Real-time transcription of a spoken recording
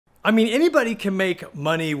I mean, anybody can make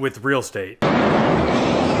money with real estate.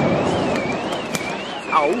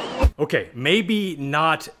 Ow. Okay, maybe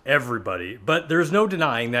not everybody, but there's no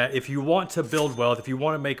denying that if you want to build wealth, if you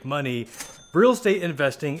want to make money, real estate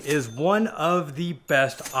investing is one of the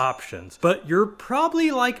best options. But you're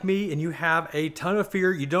probably like me and you have a ton of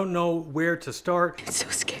fear. You don't know where to start. I'm so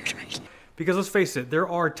scared right now. Because let's face it, there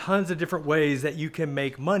are tons of different ways that you can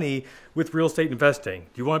make money with real estate investing.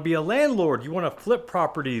 Do you want to be a landlord? Do you want to flip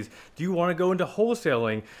properties? Do you want to go into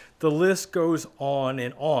wholesaling? The list goes on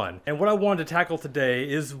and on. And what I wanted to tackle today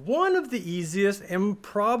is one of the easiest and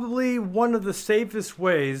probably one of the safest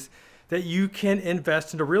ways that you can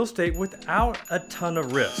invest into real estate without a ton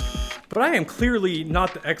of risk. But I am clearly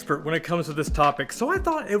not the expert when it comes to this topic, so I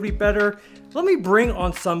thought it would be better, let me bring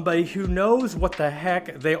on somebody who knows what the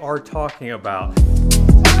heck they are talking about.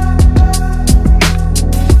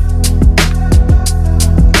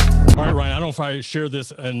 All right, Ryan, I don't know if I shared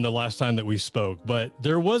this in the last time that we spoke, but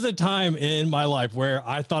there was a time in my life where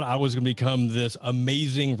I thought I was going to become this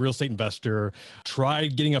amazing real estate investor,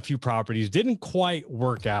 tried getting a few properties, didn't quite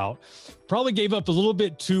work out, probably gave up a little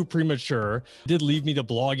bit too premature, did leave me to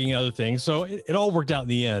blogging and other things. So it all worked out in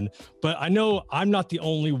the end. But I know I'm not the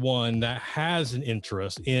only one that has an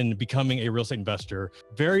interest in becoming a real estate investor.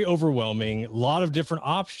 Very overwhelming, a lot of different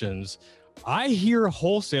options. I hear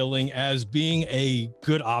wholesaling as being a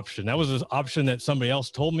good option. That was an option that somebody else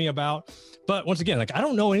told me about. But once again, like I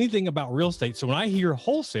don't know anything about real estate. So when I hear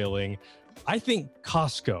wholesaling, I think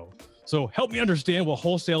Costco. So help me understand what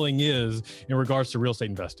wholesaling is in regards to real estate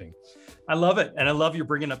investing. I love it. And I love you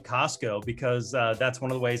bringing up Costco because that's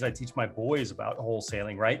one of the ways I teach my boys about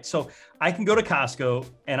wholesaling, right? So I can go to Costco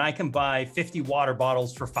and I can buy 50 water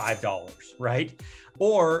bottles for $5, right?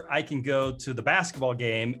 Or I can go to the basketball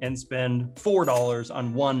game and spend $4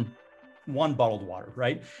 on one bottled water,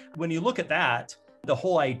 right? When you look at that, the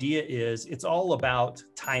whole idea is it's all about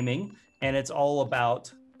timing and it's all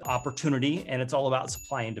about opportunity and it's all about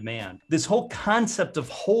supply and demand. This whole concept of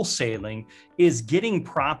wholesaling is getting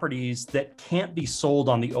properties that can't be sold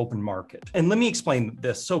on the open market. And let me explain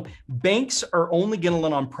this. So banks are only going to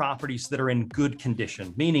lend on properties that are in good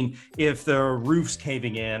condition, meaning if the roof's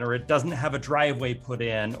caving in or it doesn't have a driveway put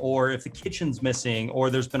in, or if the kitchen's missing, or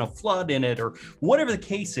there's been a flood in it, or whatever the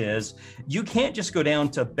case is, you can't just go down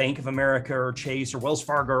to Bank of America or Chase or Wells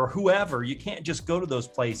Fargo or whoever. You can't just go to those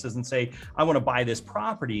places and say, I want to buy this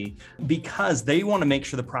property, because they want to make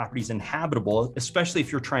sure the property is inhabitable, especially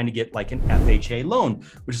if you're trying to get like an FHA loan,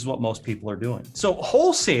 which is what most people are doing. So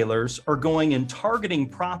wholesalers are going and targeting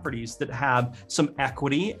properties that have some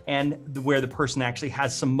equity and where the person actually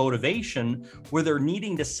has some motivation, where they're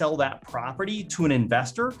needing to sell that property to an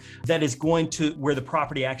investor that is going to where the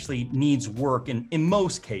property actually needs work. In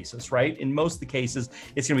most cases, right? In most of the cases,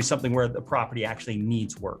 it's going to be something where the property actually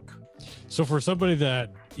needs work. So for somebody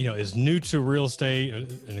that, is new to real estate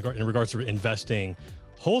in regards to investing,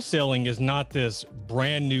 wholesaling is not this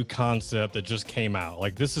brand new concept that just came out.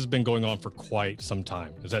 Like this has been going on for quite some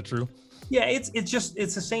time. Is that true? Yeah, it's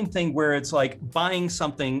the same thing where it's like buying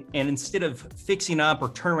something and instead of fixing up or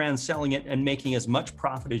turn around selling it and making as much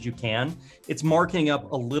profit as you can, it's marking up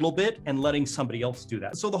a little bit and letting somebody else do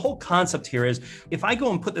that. So the whole concept here is if I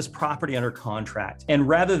go and put this property under contract and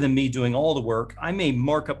rather than me doing all the work, I may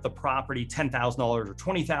mark up the property $10,000 or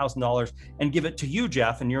 $20,000 and give it to you,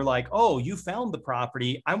 Jeff. And you're like, oh, you found the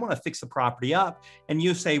property. I want to fix the property up. And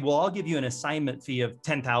you say, well, I'll give you an assignment fee of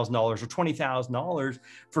 $10,000 or $20,000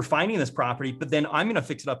 for finding this property, but then I'm going to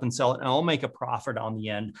fix it up and sell it and I'll make a profit on the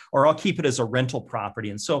end, or I'll keep it as a rental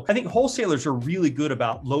property. And so I think wholesalers are really good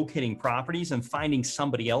about locating properties and finding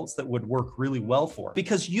somebody else that would work really well for it.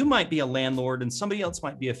 Because you might be a landlord and somebody else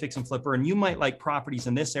might be a fix and flipper, and you might like properties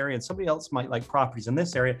in this area and somebody else might like properties in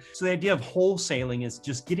this area. So the idea of wholesaling is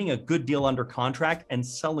just getting a good deal under contract and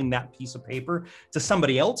selling that piece of paper to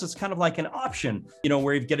somebody else. It's kind of like an option,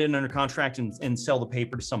 where you get it under contract and sell the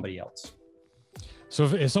paper to somebody else. So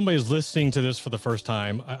if somebody's listening to this for the first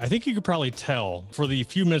time, I think you could probably tell for the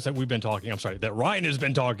few minutes that we've been talking, that Ryan has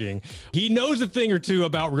been talking, he knows a thing or two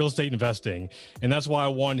about real estate investing. And that's why I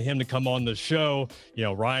wanted him to come on the show.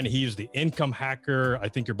 Ryan, he's the income hacker. I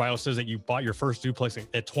think your bio says that you bought your first duplex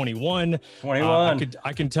at 21. 21.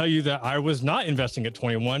 I can tell you that I was not investing at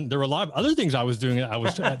 21. There were a lot of other things I was doing I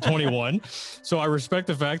was at 21. So I respect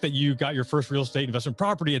the fact that you got your first real estate investment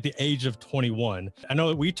property at the age of 21. I know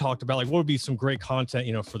that we talked about what would be some great content,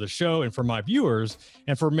 for the show and for my viewers.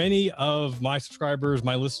 And for many of my subscribers,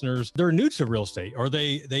 my listeners, they're new to real estate, or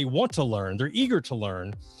they want to learn, they're eager to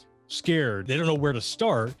learn, scared, they don't know where to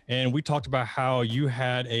start. And we talked about how you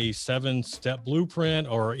had a 7-step blueprint,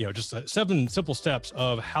 or just 7 simple steps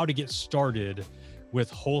of how to get started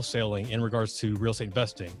with wholesaling in regards to real estate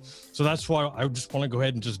investing. So that's why I just want to go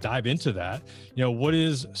ahead and just dive into that. What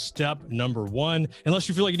is step number one? Unless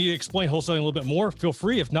you feel like you need to explain wholesaling a little bit more, feel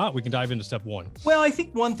free. If not, we can dive into step one. Well, I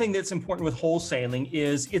think one thing that's important with wholesaling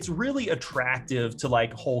is it's really attractive to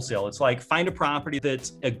like wholesale. It's like find a property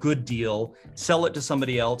that's a good deal, sell it to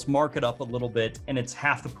somebody else, mark it up a little bit, and it's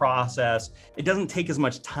half the process. It doesn't take as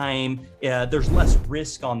much time. There's less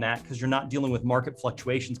risk on that because you're not dealing with market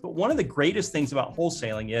fluctuations. But one of the greatest things about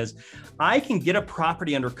wholesaling is I can get a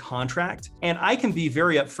property under contract and I can be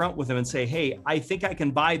very upfront with them and say, hey, I think I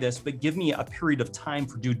can buy this, but give me a period of time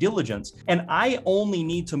for due diligence. And I only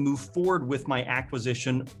need to move forward with my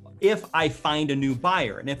acquisition if I find a new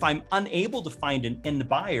buyer. And if I'm unable to find an end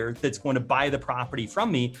buyer that's going to buy the property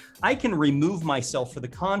from me, I can remove myself for the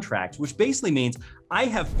contract, which basically means I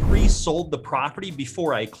have pre-sold the property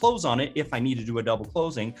before I close on it if I need to do a double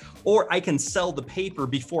closing, or I can sell the paper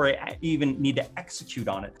before I even need to execute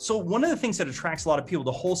on it. So one of the things that attracts a lot of people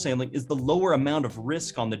to wholesaling is the lower amount of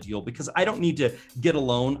risk on the deal, because I don't need to get a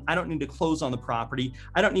loan. I don't need to close on the property.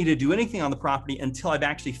 I don't need to do anything on the property until I've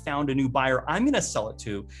actually found a new buyer I'm going to sell it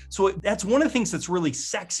to. So that's one of the things that's really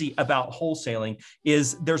sexy about wholesaling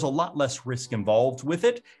is there's a lot less risk involved with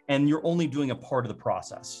it, and you're only doing a part of the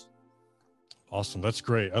process. Awesome. That's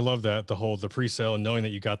great. I love that. The pre-sale and knowing that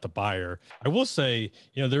you got the buyer. I will say,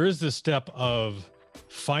 there is this step of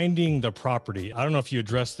finding the property. I don't know if you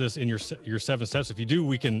address this in your 7 steps. If you do,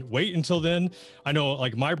 we can wait until then. I know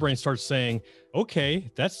like my brain starts saying, okay,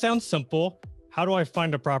 that sounds simple. How do I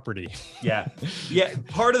find a property? Yeah.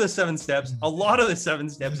 Part of the 7 steps, a lot of the 7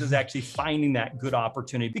 steps is actually finding that good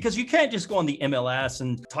opportunity, because you can't just go on the MLS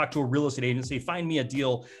and talk to a real estate agency, find me a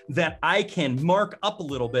deal that I can mark up a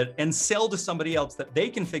little bit and sell to somebody else that they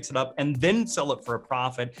can fix it up and then sell it for a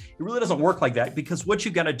profit. It really doesn't work like that, because what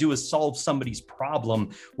you got to do is solve somebody's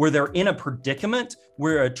problem where they're in a predicament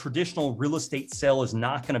where a traditional real estate sale is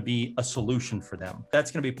not going to be a solution for them. That's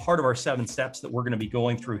going to be part of our 7 steps that we're going to be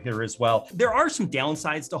going through here as well. There are some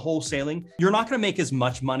downsides to wholesaling. You're not going to make as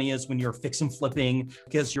much money as when you're fix and flipping,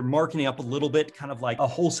 because you're marketing up a little bit, kind of like a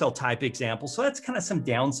wholesale type example. So that's kind of some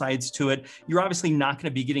downsides to it. You're obviously not going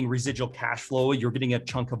to be getting residual cash flow. You're getting a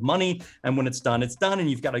chunk of money, and when it's done, and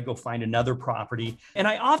you've got to go find another property. And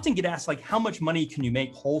I often get asked, like, how much money can you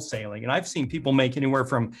make wholesaling? And I've seen people make anywhere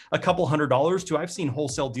from a couple $100s to I've seen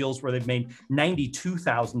wholesale deals where they've made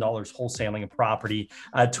 $92,000 wholesaling a property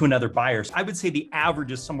to another buyer. So I would say the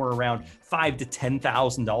average is somewhere around $5,000 to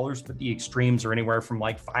 $10,000, but the extremes are anywhere from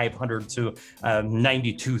like $500 to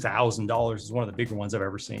 $92,000 is one of the bigger ones I've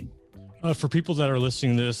ever seen. For people that are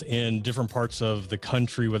listening to this in different parts of the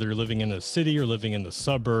country, whether you're living in a city or living in the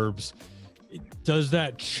suburbs, does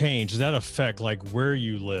that change? Does that affect like where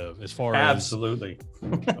you live as far as? Absolutely.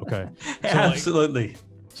 Okay. So absolutely.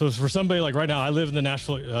 So for somebody like right now, I live in the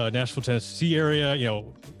Nashville, Tennessee area.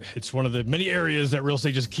 It's one of the many areas that real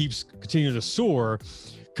estate just keeps continuing to soar.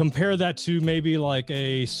 Compare that to maybe like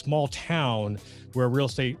a small town where real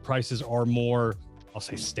estate prices are more, I'll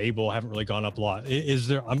say stable, haven't really gone up a lot. Is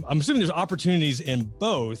there, I'm assuming there's opportunities in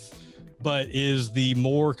both, but is the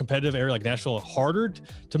more competitive area like Nashville harder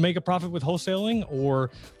to make a profit with wholesaling,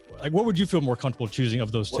 or like what would you feel more comfortable choosing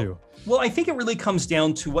of those two? Well, I think it really comes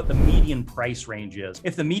down to what the median price range is.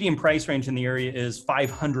 If the median price range in the area is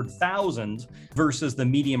 500,000 versus the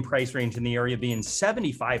median price range in the area being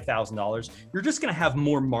 $75,000, you're just going to have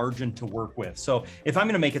more margin to work with. So if I'm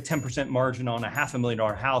going to make a 10% margin on a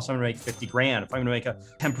 $500,000 house, I'm going to make 50 grand. If I'm going to make a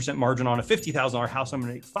 10% margin on a $50,000 house, I'm going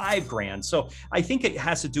to make 5 grand. So I think it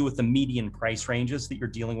has to do with the median price ranges that you're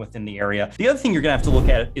dealing with in the area. The other thing you're going to have to look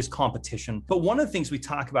at is competition. But one of the things we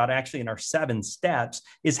talk about actually in our 7 steps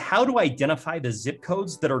is how to identify the zip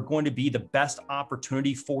codes that are going to be the best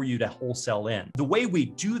opportunity for you to wholesale in. The way we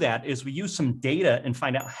do that is we use some data and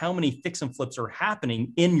find out how many fix and flips are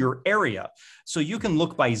happening in your area. So you can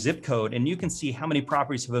look by zip code and you can see how many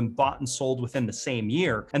properties have been bought and sold within the same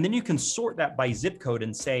year. And then you can sort that by zip code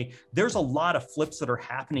and say, there's a lot of flips that are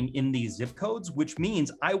happening in these zip codes, which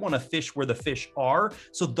means I want to fish where the fish are.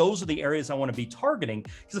 So those are the areas I want to be targeting.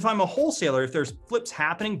 Because if I'm a wholesaler, if there's flips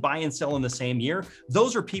happening, buy and sell in the same year,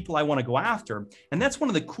 those are people I want to go after. And that's one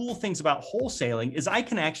of the cool things about wholesaling is I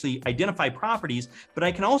can actually identify properties, but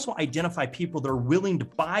I can also identify people that are willing to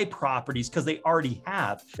buy properties because they already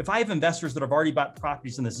have. If I have investors that have already bought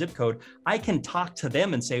properties in the zip code, I can talk to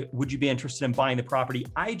them and say, would you be interested in buying the property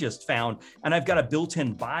I just found? And I've got a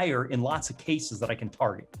built-in buyer in lots of cases that I can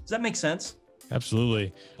target. Does that make sense?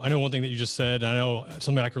 Absolutely. I know one thing that you just said, I know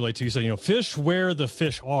something I can relate to. You said, fish where the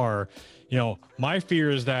fish are. My fear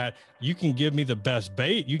is that you can give me the best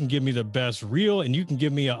bait, you can give me the best reel, and you can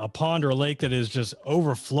give me a pond or a lake that is just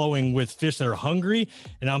overflowing with fish that are hungry,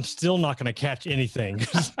 and I'm still not going to catch anything.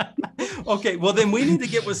 Okay, well then we need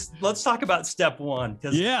to let's talk about step one,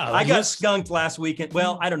 because I got skunked last weekend.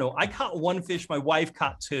 Well, I don't know. I caught one fish, my wife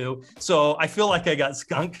caught two. So I feel like I got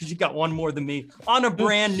skunked because she got one more than me on a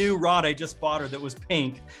brand new rod I just bought her that was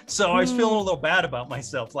pink. So I was feeling a little bad about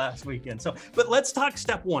myself last weekend. But let's talk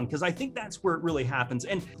step one, because I think that's where it really happens.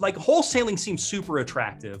 And like, wholesaling seems super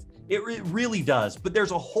attractive. It really does, but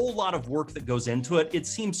there's a whole lot of work that goes into it. It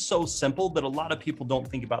seems so simple that a lot of people don't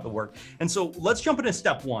think about the work. And so let's jump into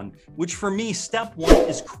step one, which for me, step one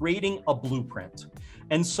is creating a blueprint.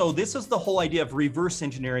 And so this is the whole idea of reverse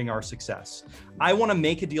engineering our success. I want to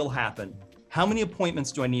make a deal happen. How many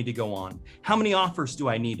appointments do I need to go on? How many offers do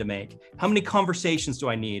I need to make? How many conversations do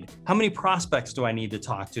I need? How many prospects do I need to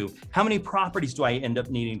talk to? How many properties do I end up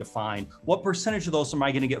needing to find? What percentage of those am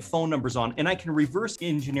I going to get phone numbers on? And I can reverse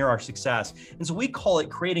engineer our success. And so we call it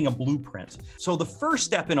creating a blueprint. So the first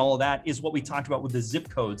step in all of that is what we talked about with the zip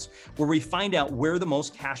codes, where we find out where the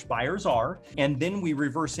most cash buyers are. And then we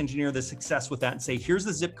reverse engineer the success with that and say, here's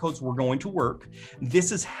the zip codes we're going to work.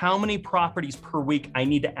 This is how many properties per week I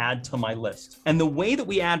need to add to my list. And the way that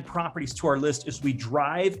we add properties to our list is we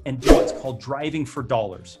drive and do what's called driving for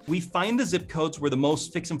dollars. We find the zip codes where the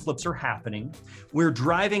most fix and flips are happening. We're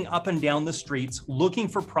driving up and down the streets looking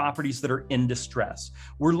for properties that are in distress.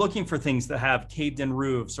 We're looking for things that have caved in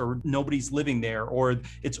roofs, or nobody's living there, or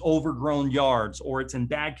it's overgrown yards, or it's in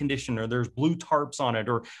bad condition, or there's blue tarps on it,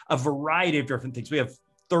 or a variety of different things. We have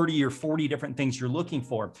 30 or 40 different things you're looking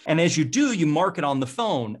for. And as you do, you mark it on the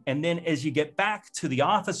phone. And then as you get back to the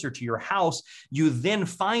office or to your house, you then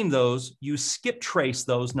find those, you skip trace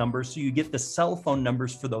those numbers. So you get the cell phone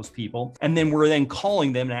numbers for those people. And then we're then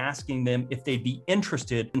calling them and asking them if they'd be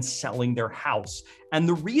interested in selling their house. And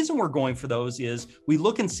the reason we're going for those is we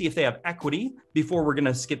look and see if they have equity before we're going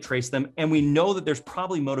to skip trace them. And we know that there's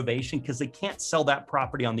probably motivation because they can't sell that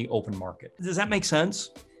property on the open market. Does that make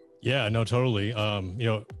sense? Yeah, no, totally.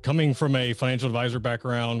 Coming from a financial advisor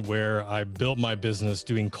background where I built my business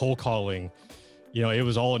doing cold calling, it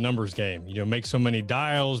was all a numbers game. Make so many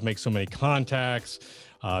dials, make so many contacts,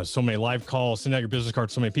 so many live calls, send out your business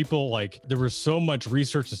cards, so many people. Like, there was so much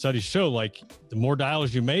research and studies show, like, the more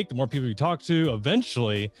dials you make, the more people you talk to,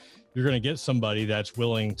 eventually you're going to get somebody that's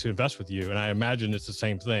willing to invest with you. And I imagine it's the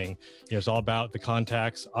same thing. It's all about the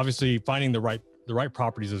contacts, obviously finding the right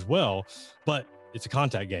properties as well, but it's a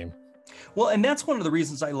contact game. Well, and that's one of the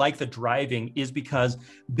reasons I like the driving, is because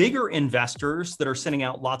bigger investors that are sending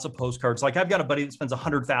out lots of postcards, like I've got a buddy that spends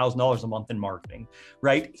 $100,000 a month in marketing,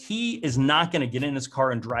 right? He is not going to get in his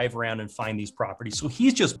car and drive around and find these properties. So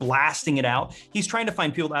he's just blasting it out. He's trying to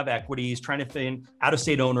find people that have equity. He's trying to find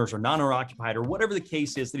out-of-state owners or non-owner occupied or whatever the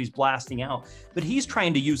case is that he's blasting out. But he's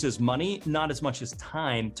trying to use his money, not as much as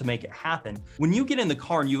time, to make it happen. When you get in the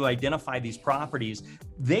car and you identify these properties,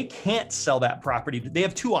 they can't sell that property. They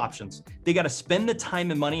have two options. They got to spend the time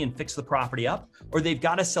and money and fix the property up, or they've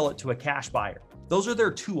got to sell it to a cash buyer. Those are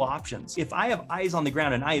their two options. If I have eyes on the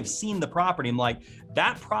ground and I have seen the property, I'm like,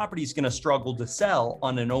 that property is going to struggle to sell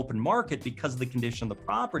on an open market because of the condition of the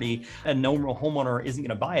property. A normal homeowner isn't going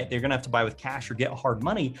to buy it. They're going to have to buy with cash or get hard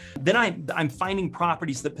money. Then I'm finding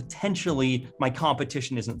properties that potentially my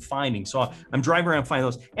competition isn't finding. So I'm driving around finding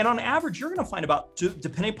those. And on average, you're going to find about,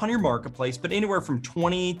 depending upon your marketplace, but anywhere from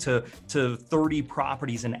 20 to 30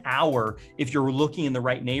 properties an hour, if you're looking in the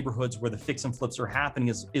right neighborhoods where the fix and flips are happening,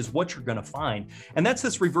 is what you're going to find. And that's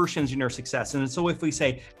this reverse engineer success. And so if we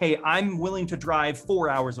say, hey, I'm willing to drive 4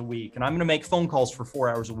 hours a week, and I'm going to make phone calls for 4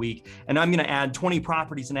 hours a week, and I'm going to add 20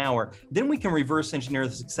 properties an hour, then we can reverse engineer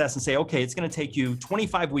the success and say, okay, it's going to take you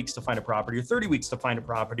 25 weeks to find a property, or 30 weeks to find a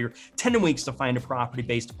property, or 10 weeks to find a property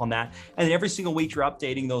based upon that. And then every single week you're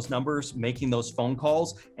updating those numbers, making those phone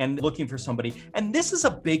calls, and looking for somebody. And this is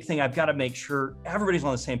a big thing. I've got to make sure everybody's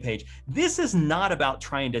on the same page. This is not about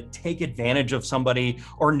trying to take advantage of somebody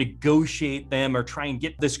or negotiate them or try and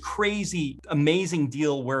get this crazy, amazing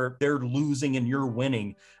deal where they're losing and you're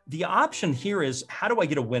winning. The option here is, how do I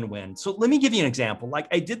get a win-win? So let me give you an example. Like,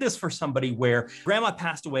 I did this for somebody where grandma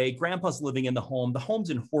passed away, grandpa's living in the home. The home's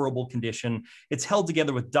in horrible condition. It's held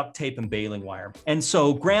together with duct tape and baling wire. And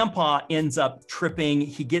so grandpa ends up tripping,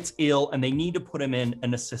 he gets ill, and they need to put him in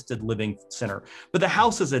an assisted living center. But the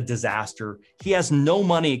house is a disaster. He has no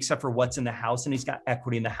money except for what's in the house, and he's got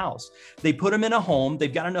equity in the house. They put him in a home.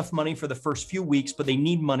 They've got enough money for the first few weeks, but they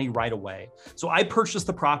need money right away. So I purchased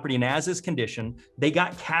the property in as is condition. They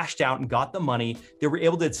got cash cashed out and got the money. They were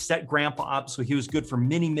able to set grandpa up so he was good for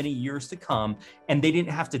many, many years to come, and they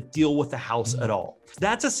didn't have to deal with the house at all.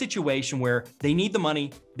 That's a situation where they need the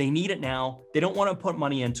money, they need it now, they don't want to put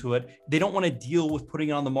money into it, they don't want to deal with putting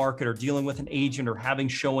it on the market or dealing with an agent or having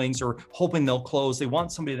showings or hoping they'll close. They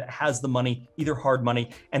want somebody that has the money, either hard money,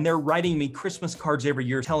 and they're writing me Christmas cards every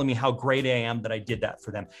year telling me how great I am that I did that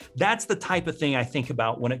for them. That's the type of thing I think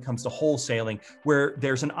about when it comes to wholesaling, where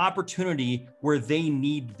there's an opportunity where they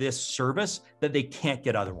need this service that they can't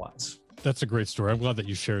get otherwise. That's a great story. I'm glad that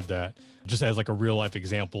you shared that. Just as like a real life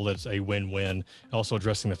example, that's a win-win. Also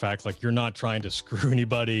addressing the fact, like, you're not trying to screw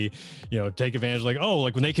anybody, take advantage, like, oh,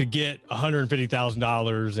 like when they could get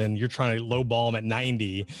 $150,000 and you're trying to lowball them at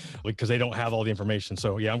 90 because they don't have all the information.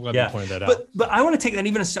 So yeah, I'm glad you pointed that out. But I want to take that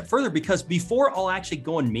even a step further, because before I'll actually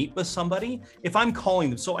go and meet with somebody, if I'm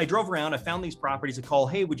calling them, so I drove around, I found these properties, I call,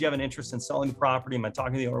 hey, would you have an interest in selling the property? Am I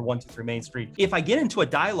talking to the owner, 123 Main Street? If I get into a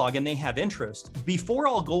dialogue and they have interest, before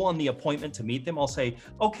I'll go on the appointment to meet them, I'll say,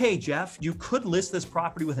 okay, Jeff, you could list this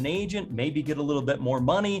property with an agent, maybe get a little bit more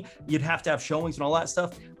money. You'd have to have showings and all that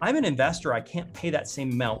stuff. I'm an investor. I can't pay that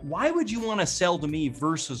same amount. Why would you want to sell to me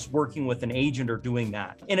versus working with an agent or doing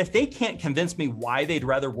that? And if they can't convince me why they'd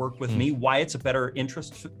rather work with me, why it's a better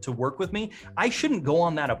interest to work with me, I shouldn't go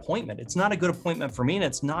on that appointment. It's not a good appointment for me, and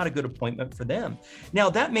it's not a good appointment for them. Now,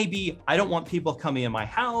 that may be, I don't want people coming in my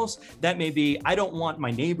house. That may be, I don't want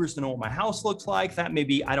my neighbors to know what my house looks like. That may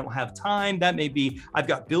be, I don't have time. That may be, I've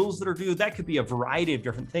got bills that are due. That could be a variety of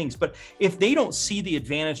different things. But if they don't see the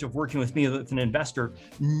advantage of working with me with an investor,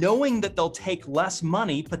 knowing that they'll take less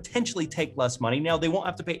money, potentially take less money. Now, they won't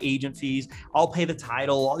have to pay agent fees. I'll pay the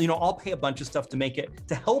title, I'll pay a bunch of stuff to make it,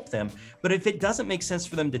 to help them. But if it doesn't make sense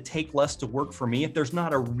for them to take less to work for me, if there's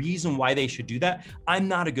not a reason why they should do that, I'm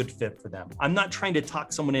not a good fit for them. I'm not trying to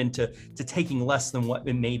talk someone into taking less than what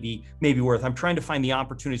it may be worth. I'm trying to find the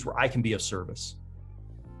opportunities where I can be of service.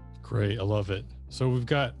 Great. I love it. So we've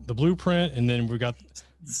got the blueprint, and then we've got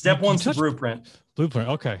step one's the blueprint. Blueprint.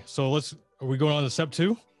 Okay. So are we going on to step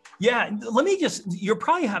two? Yeah. You'll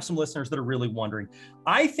probably have some listeners that are really wondering.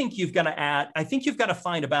 I think you've got to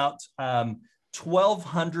find about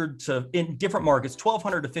 1,200 to, in different markets,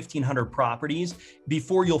 1,200 to 1,500 properties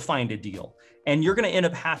before you'll find a deal. And you're going to end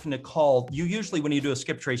up having to call. You usually, when you do a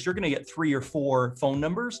skip trace, you're going to get 3 or 4 phone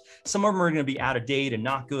numbers. Some of them are going to be out of date and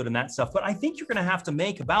not good and that stuff. But I think you're going to have to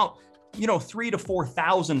make about 3,000 to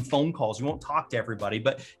 4,000 phone calls. You won't talk to everybody,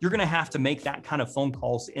 but you're going to have to make that kind of phone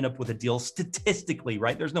calls to end up with a deal statistically,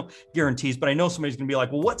 right? There's no guarantees, but I know somebody's going to be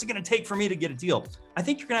like, well, what's it going to take for me to get a deal? I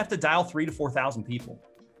think you're going to have to dial 3,000 to 4,000 people.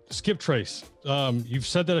 Skip trace. You've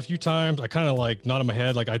said that a few times. I kind of nod in my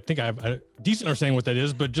head. I think I have a decent understanding what that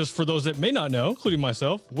is, but just for those that may not know, including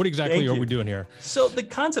myself, what exactly are we doing here? So the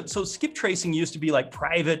concept, skip tracing used to be like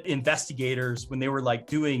private investigators when they were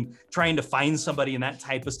trying to find somebody and that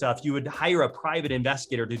type of stuff. You would hire a private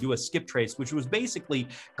investigator to do a skip trace, which was basically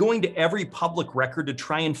going to every public record to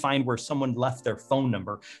try and find where someone left their phone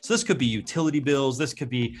number. So this could be utility bills, this could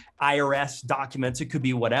be IRS documents, it could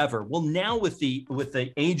be whatever. Well, now with the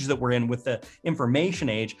age that we're in, with the information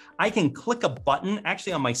age, I can click a button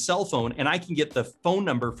actually on my cell phone and I can get the phone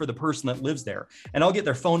number for the person that lives there. And I'll get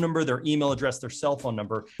their phone number, their email address, their cell phone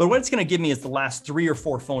number. But what it's going to give me is the last 3 or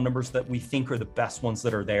 4 phone numbers that we think are the best ones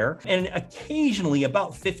that are there. And occasionally,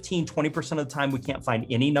 about 15, 20% of the time, we can't find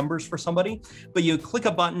any numbers for somebody. But you click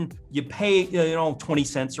a button, you pay 20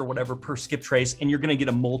 cents or whatever per skip trace, and you're going to get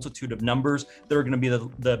a multitude of numbers that are going to be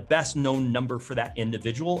the best known number for that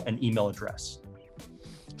individual and email address.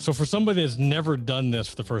 So for somebody that's never done this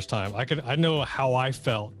for the first time, I know how I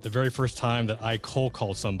felt the very first time that I cold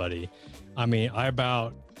called somebody. I mean, I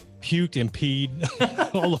about puked and peed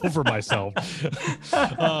all over myself.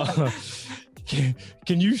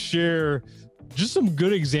 Can you share just some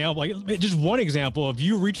good example, just one example of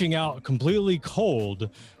you reaching out completely cold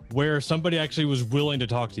where somebody actually was willing to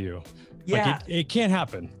talk to you? Yeah. It can't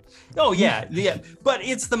happen. Oh yeah. But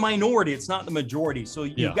it's the minority, it's not the majority. So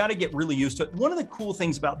you've got to get really used to it. One of the cool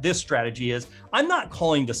things about this strategy is I'm not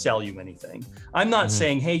calling to sell you anything. I'm not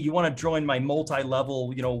saying, hey, you want to join my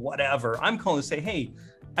multi-level, whatever. I'm calling to say, hey,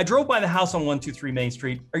 I drove by the house on 123 Main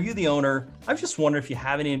Street. Are you the owner? I was just wondering if you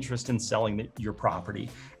have any interest in selling your property.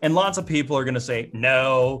 And lots of people are going to say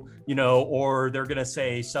no, or they're going to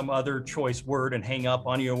say some other choice word and hang up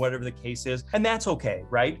on you or whatever the case is. And that's okay,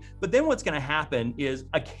 right? But then what's going to happen is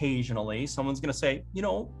occasionally someone's going to say,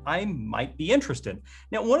 I might be interested.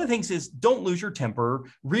 Now, one of the things is don't lose your temper.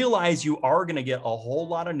 Realize you are going to get a whole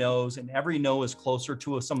lot of no's, and every no is closer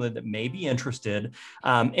to someone that may be interested.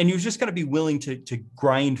 And you're just going to be willing to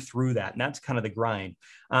grind through that. And that's kind of the grind.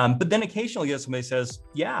 But then occasionally you get somebody says,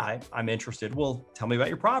 yeah, I'm interested. Well, tell me about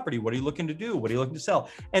your property. What are you looking to do? What are you looking to sell?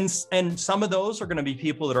 And some of those are going to be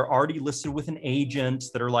people that are already listed with an agent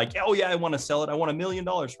that are like, oh yeah, I want to sell it. I want $1 million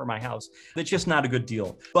for my house. That's just not a good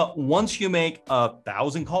deal. But once you make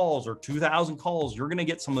 1,000 calls or 2,000 calls, you're going to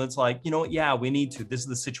get someone that's like, you know what? Yeah, we need to. This is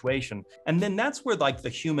the situation. And then that's where like the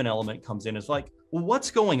human element comes in. Is like, well,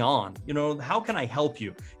 what's going on? You know, how can I help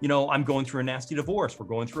you? You know, I'm going through a nasty divorce. We're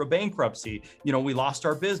going through a bankruptcy. You know, we lost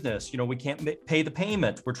our business. You know, we can't pay the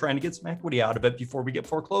payment. We're trying to get some equity out of it before we get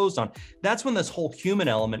foreclosed on. That's when this whole human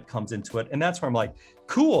element comes into it. And that's where I'm like,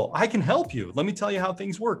 cool, I can help you. Let me tell you how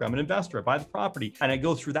things work. I'm an investor. I buy the property. And I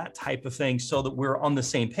go through that type of thing so that we're on the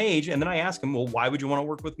same page. And then I ask them, well, why would you want to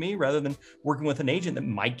work with me rather than working with an agent that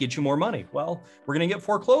might get you more money? Well, we're going to get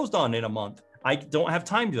foreclosed on in a month. I don't have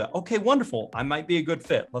time to do that. Okay, wonderful. I might be a good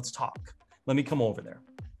fit. Let's talk. Let me come over there.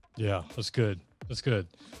 Yeah, that's good. That's good.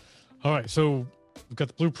 All right. So we've got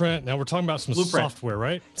the blueprint. Now we're talking about some software,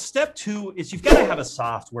 right? Step 2 is you've got to have a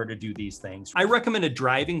software to do these things. I recommend a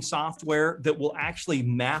driving software that will actually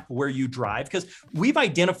map where you drive, because we've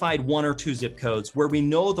identified 1 or 2 zip codes where we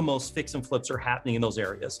know the most fix and flips are happening in those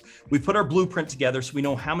areas. We put our blueprint together so we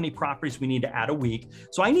know how many properties we need to add a week.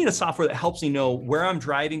 So I need a software that helps me know where I'm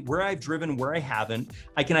driving, where I've driven, where I haven't.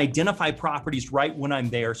 I can identify properties right when I'm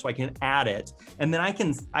there so I can add it. And then I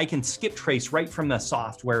can skip trace right from the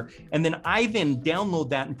software. And then I then download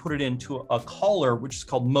that and put it into a caller, which is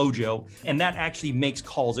called Mojo. And that actually makes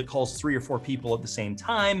calls. It calls 3 or 4 people at the same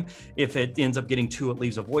time. If it ends up getting 2, it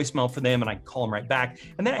leaves a voicemail for them and I call them right back.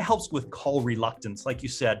 And then it helps with call reluctance. Like you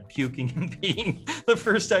said, puking and peeing the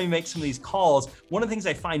first time you make some of these calls. One of the things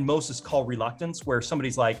I find most is call reluctance, where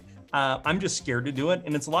somebody's like, I'm just scared to do it.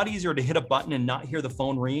 And it's a lot easier to hit a button and not hear the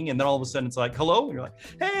phone ring. And then all of a sudden it's like, hello. And you're like,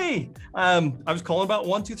 hey, I was calling about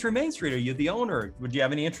 123 Main Street. Are you the owner? Would you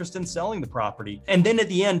have any interest in selling the property? And then at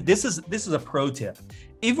the end, this is a pro tip.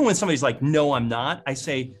 Even when somebody's like, no, I'm not, I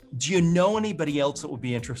say, do you know anybody else that would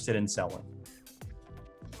be interested in selling?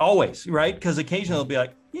 Always, right? Because occasionally they'll be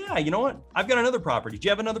like, yeah, you know what? I've got another property. Do you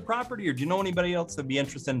have another property, or do you know anybody else that'd be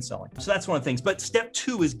interested in selling? So that's one of the things. But step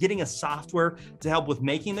 2 is getting a software to help with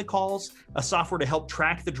making the calls, a software to help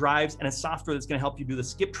track the drives, and a software that's going to help you do the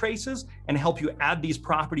skip traces and help you add these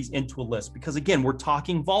properties into a list. Because again, we're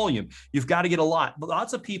talking volume. You've got to get a lot. But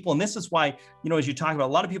lots of people, and this is why, you know, as you talk about,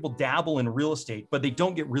 a lot of people dabble in real estate, but they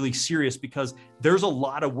don't get really serious because there's a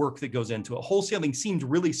lot of work that goes into it. Wholesaling seemed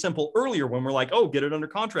really simple earlier when we're like, oh, get it under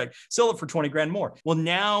contract, sell it for 20 grand more. Well,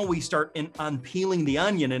 now we start unpeeling the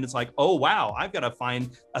onion and it's like, oh, wow, I've got to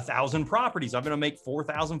find 1,000 properties. I'm going to make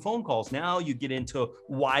 4,000 phone calls. Now you get into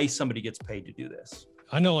why somebody gets paid to do this.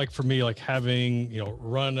 I know, like for me, like having, you know,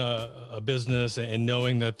 run a business and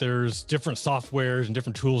knowing that there's different softwares and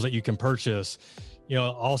different tools that you can purchase, you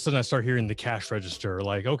know, all of a sudden I start hearing the cash register,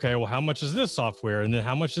 like, okay, well, how much is this software? And then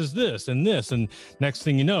how much is this and this? And next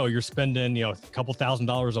thing you know, you're spending, you know, a couple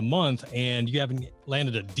 $1,000s a month and you haven't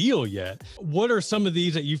landed a deal yet. What are some of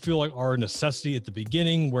these that you feel like are a necessity at the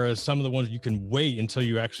beginning, whereas some of the ones you can wait until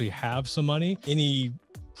you actually have some money? Any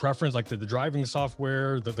preference, like the driving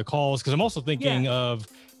software, the calls? Because I'm also thinking of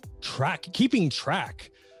keeping track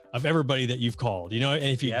of everybody that you've called, you know, and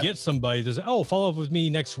if you get somebody that's, oh, follow up with me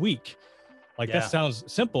next week. Like that sounds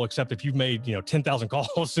simple, except if you've made, you know, 10,000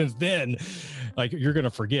 calls since then, like you're going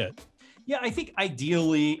to forget. Yeah, I think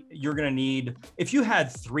ideally you're going to need, if you had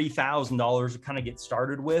 $3,000 to kind of get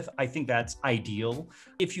started with, I think that's ideal.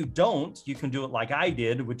 If you don't, you can do it like I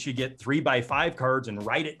did, which you get 3x5 cards and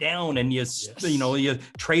write it down and you know, you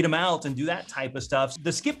trade them out and do that type of stuff.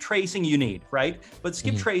 The skip tracing you need, right? But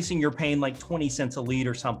skip tracing, you're paying like 20 cents a lead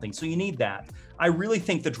or something. So you need that. I really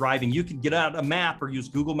think the driving, you could get out a map or use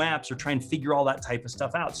Google Maps or try and figure all that type of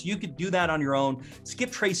stuff out. So you could do that on your own.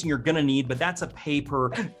 Skip tracing you're gonna need, but that's a pay per,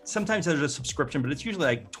 sometimes there's a subscription, but it's usually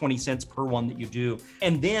like 20 cents per one that you do.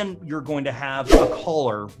 And then you're going to have a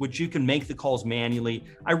caller, which you can make the calls manually.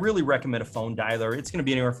 I really recommend a phone dialer. It's gonna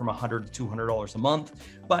be anywhere from $100 to $200 a month.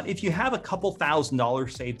 But if you have a couple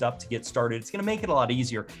 $1,000s saved up to get started, it's gonna make it a lot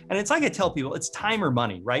easier. And it's like I tell people, it's time or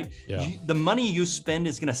money, right? Yeah. The money you spend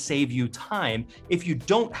is gonna save you time. If you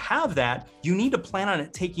don't have that, you need to plan on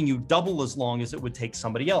it taking you double as long as it would take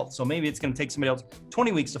somebody else. So maybe it's going to take somebody else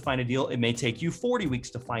 20 weeks to find a deal. It may take you 40 weeks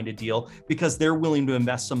to find a deal. sale because they're willing to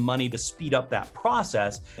invest some money to speed up that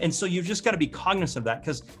process. And so you've just got to be cognizant of that,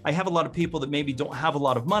 because I have a lot of people that maybe don't have a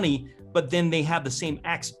lot of money, but then they have the same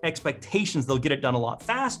expectations they'll get it done a lot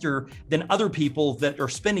faster than other people that are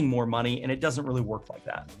spending more money, and it doesn't really work like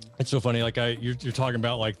that. It's so funny. Like you're talking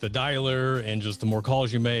about like the dialer and just the more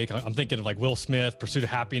calls you make. I'm thinking of like Will Smith, Pursuit of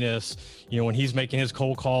Happiness, when he's making his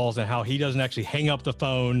cold calls and how he doesn't actually hang up the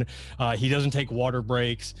phone. He doesn't take water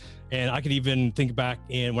breaks. And I could even think back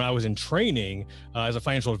when I was in training as a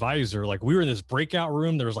financial advisor, like we were in this breakout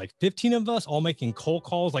room. There was like 15 of us all making cold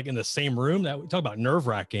calls, like in the same room. That we talk about nerve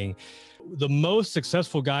wracking. The most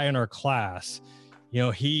successful guy in our class,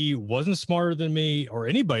 he wasn't smarter than me or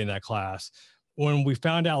anybody in that class. When we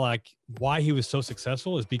found out like why he was so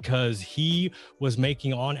successful is because he was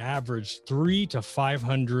making on average 300 to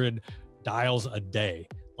 500 dials a day.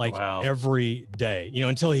 Like wow. Every day,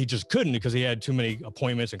 until he just couldn't because he had too many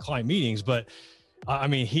appointments and client meetings. But I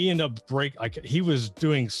mean, he ended up he was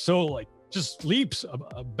doing just leaps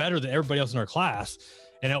better than everybody else in our class.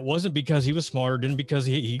 And it wasn't because he was smarter, didn't because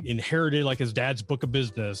he inherited like his dad's book of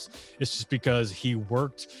business. It's just because he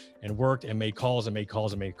worked and made calls and made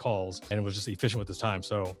calls and made calls and was just efficient with his time.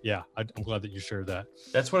 So yeah, I'm glad that you shared that.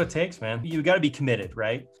 That's what it takes, man. You got to be committed,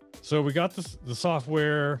 right? So we got the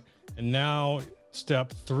software, and now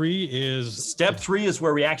Step three is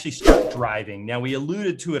where we actually start driving. Now, we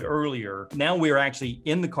alluded to it earlier. Now we're actually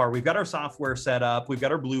in the car. We've got our software set up. We've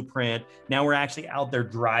got our blueprint. Now we're actually out there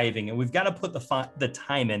driving, and we've got to put the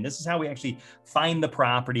time in. This is how we actually find the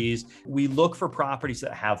properties. We look for properties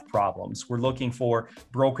that have problems. We're looking for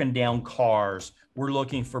broken down cars. We're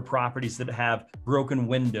looking for properties that have broken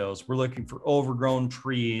windows. We're looking for overgrown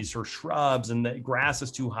trees or shrubs and the grass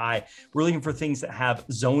is too high. We're looking for things that have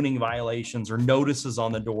zoning violations or notices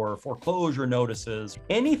on the door, foreclosure notices,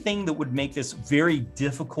 anything that would make this very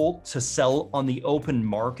difficult to sell on the open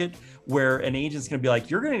market, where an agent's going to be like,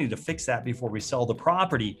 you're going to need to fix that before we sell the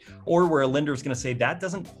property, or where a lender is going to say that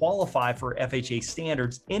doesn't qualify for FHA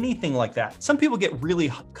standards, anything like that. Some people get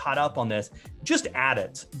really caught up on this. Just add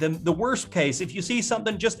it. The worst case, if you see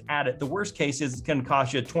something, just add it. The worst case is it's going to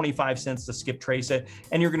cost you 25 cents to skip trace it,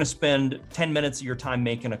 and you're going to spend 10 minutes of your time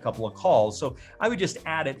making a couple of calls. So I would just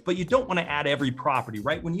add it, but you don't want to add every property,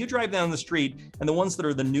 right? When you drive down the street and the ones that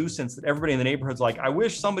are the nuisance that everybody in the neighborhood's like, I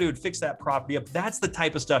wish somebody would fix that property up. That's the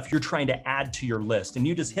type of stuff you're trying to add to your list. And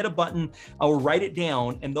you just hit a button or write it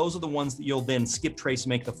down. And those are the ones that you'll then skip trace and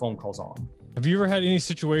make the phone calls on. Have you ever had any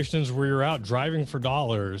situations where you're out driving for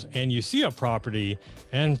dollars and you see a property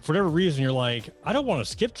and for whatever reason, you're like, I don't want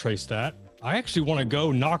to skip trace that. I actually want to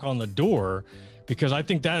go knock on the door because I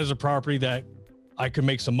think that is a property that I could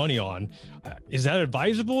make some money on. Is that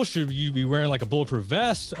advisable? Should you be wearing like a bulletproof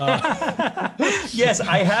vest? Yes,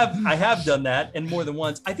 I have done that, and more than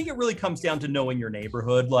once. I think it really comes down to knowing your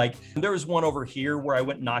neighborhood. Like there was one over here where I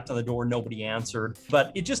went and knocked on the door, nobody answered,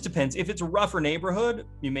 but it just depends. If it's a rougher neighborhood,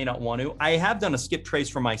 you may not want to. I have done a skip trace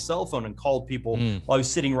from my cell phone and called people while I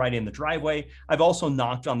was sitting right in the driveway. I've also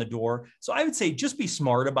knocked on the door. So I would say just be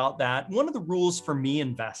smart about that. One of the rules for me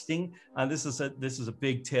investing, this is a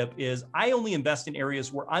big tip, is I only invest in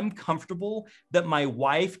areas where I'm comfortable that my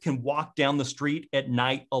wife can walk down the street at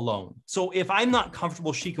night alone. So if I'm not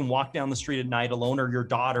comfortable she can walk down the street at night alone, or your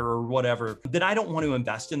daughter or whatever, then I don't want to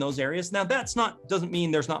invest in those areas. Now doesn't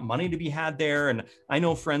mean there's not money to be had there. And I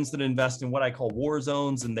know friends that invest in what I call war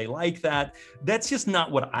zones and they like that. That's just not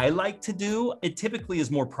what I like to do. It typically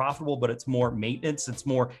is more profitable, but it's more maintenance. It's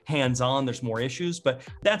more hands-on. There's more issues, but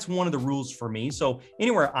that's one of the rules for me. So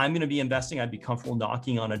anywhere I'm going to be investing, I'd be comfortable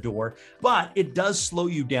knocking on a door, but it does slow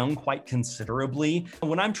you down quite considerably.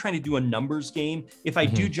 When I'm trying to do a numbers game, if I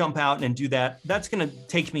do jump out and do that, that's going to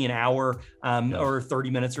take me an hour or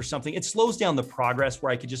 30 minutes or something. It slows down the progress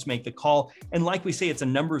where I could just make the call. And like we say, it's a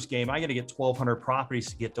numbers game. I got to get 1,200 properties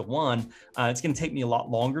to get to one. It's going to take me a lot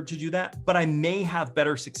longer to do that, but I may have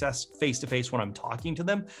better success face-to-face when I'm talking to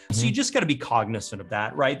them. So you just got to be cognizant of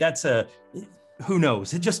that, right? Who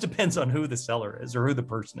knows? It just depends on who the seller is or who the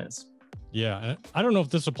person is. Yeah. I don't know if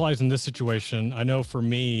this applies in this situation. I know for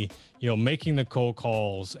me, making the cold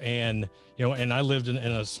calls and I lived in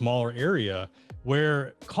a smaller area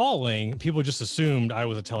where calling, people just assumed I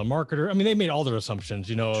was a telemarketer. I mean, they made all their assumptions,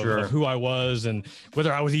 of who I was and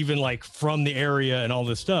whether I was even like from the area and all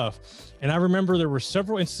this stuff. And I remember there were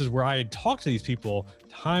several instances where I had talked to these people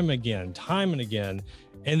time and again,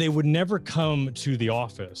 and they would never come to the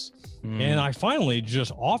office. And I finally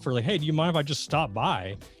just offered like, hey, do you mind if I just stop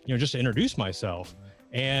by, just to introduce myself?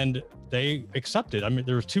 And they accepted. I mean,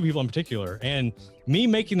 there was two people in particular, and me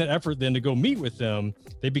making that effort then to go meet with them,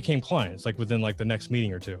 they became clients like within like the next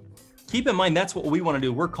meeting or two. keep in mind, that's what we want to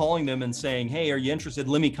do. We're calling them and saying, hey, are you interested?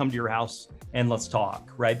 Let me come to your house and let's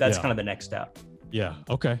talk, right? That's kind of the next step. Yeah.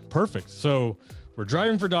 Okay. Perfect. So we're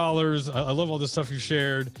driving for dollars. I love all the stuff you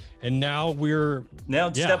shared. And now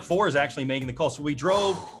step 4 is actually making the call. So we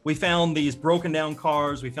drove, we found these broken down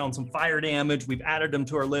cars. We found some fire damage. We've added them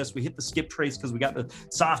to our list. We hit the skip trace because we got the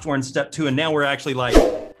software in step 2. And now we're actually like,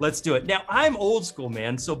 let's do it. Now I'm old school,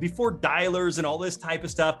 man. So before dialers and all this type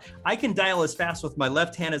of stuff, I can dial as fast with my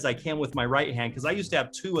left hand as I can with my right hand. Cause I used to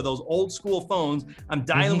have 2 of those old school phones. I'm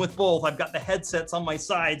dialing with both. I've got the headsets on my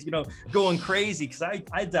sides, going crazy. Cause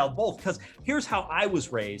I dialed both. Cause here's how I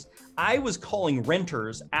was raised. I was calling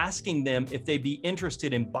renters, asking them if they'd be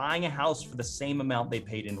interested in buying a house for the same amount they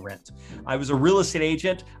paid in rent. I was a real estate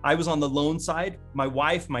agent. I was on the loan side. My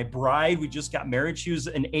wife, my bride, we just got married. She was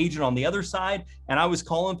an agent on the other side. And I was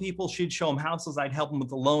calling people. She'd show them houses. I'd help them with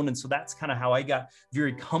the loan. And so that's kind of how I got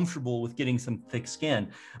very comfortable with getting some thick skin.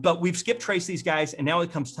 But we've skip traced these guys, and now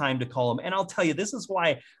it comes time to call them. And I'll tell you, this is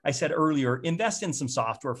why I said earlier, invest in some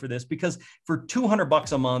software for this, because for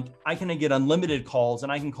 $200 a month, I can get unlimited calls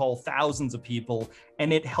and I can call thousands of people,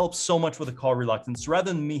 and it helps so much with the call reluctance.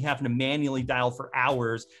 Rather than me having to manually dial for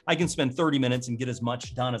hours, I can spend 30 minutes and get as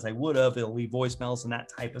much done as I would have. It'll leave voicemails and that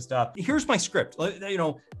type of stuff. Here's my script.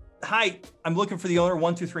 Hi, I'm looking for the owner,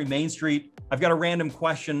 123 Main Street. I've got a random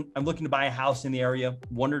question. I'm looking to buy a house in the area.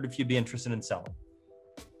 Wondered if you'd be interested in selling.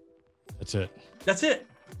 That's it. That's it.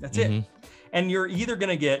 That's it. And you're either going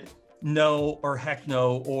to get no or heck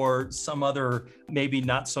no, or some other maybe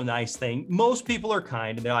not so nice thing. Most people are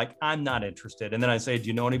kind and they're like, I'm not interested. And then I say, do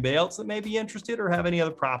you know anybody else that may be interested or have any other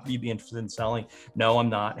property you'd be interested in selling? No, I'm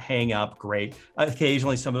not. Hang up. Great.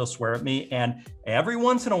 Occasionally somebody will swear at me. And every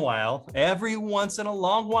once in a long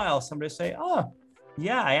while, somebody will say, oh,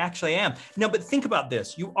 yeah, I actually am. Now, but think about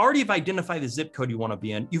this. You already have identified the zip code you want to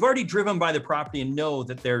be in. You've already driven by the property and know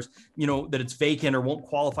that there's, that it's vacant or won't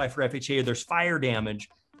qualify for FHA, or there's fire damage.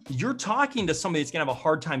 You're talking to somebody that's going to have a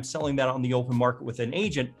hard time selling that on the open market with an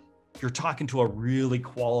agent. You're talking to a really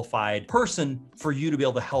qualified person for you to be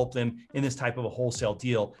able to help them in this type of a wholesale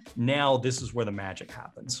deal. Now, this is where the magic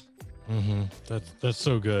happens. That's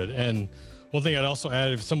so good. And one thing I'd also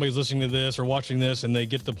add, if somebody's listening to this or watching this and they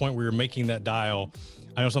get to the point where you're making that dial,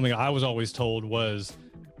 I know something I was always told was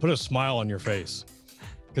put a smile on your face.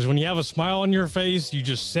 Because when you have a smile on your face, you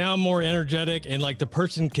just sound more energetic and like the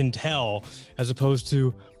person can tell, as opposed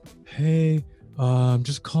to, hey, I'm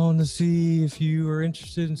just calling to see if you are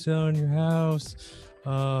interested in selling your house.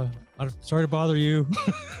 I'm sorry to bother you.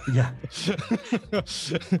 Yeah.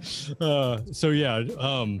 So yeah.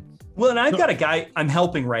 Well, and I've got a guy I'm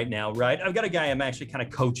helping right now, right? I've got a guy I'm actually kind of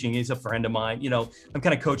coaching. He's a friend of mine. I'm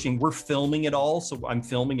kind of coaching. We're filming it all. So I'm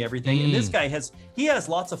filming everything. And this guy has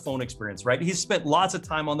lots of phone experience, right? He's spent lots of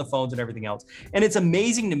time on the phones and everything else. And it's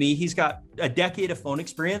amazing to me. He's got a decade of phone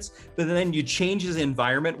experience, but then you change his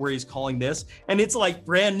environment where he's calling this, and it's like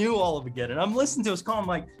brand new all of again. And I'm listening to his call. I'm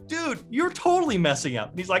like, dude, you're totally messing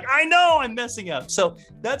up. And he's like, I know I'm messing up. So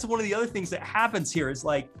that's one of the other things that happens here is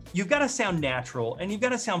like, you've got to sound natural and you've got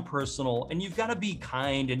to sound personal and you've got to be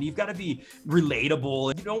kind and you've got to be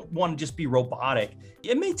relatable. You don't want to just be robotic.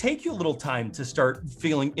 It may take you a little time to start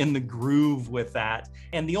feeling in the groove with that.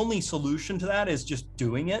 And the only solution to that is just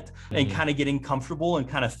doing it and kind of getting comfortable and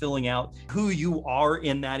kind of filling out who you are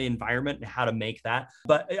in that environment and how to make that.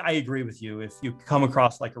 But I agree with you. If you come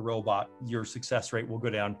across like a robot, your success rate will go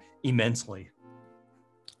down immensely.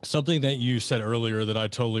 Something that you said earlier that I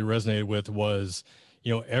totally resonated with was,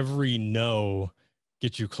 every no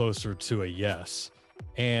gets you closer to a yes.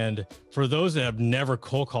 And for those that have never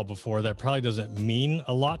cold called before, that probably doesn't mean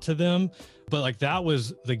a lot to them. But like that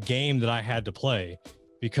was the game that I had to play,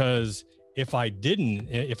 because if I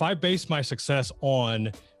based my success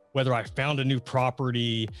on whether I found a new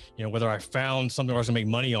property, whether I found something I was gonna make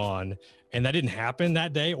money on, and that didn't happen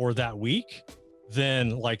that day or that week, then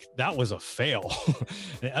like that was a fail,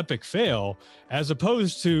 an epic fail, as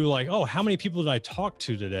opposed to like, oh, how many people did I talk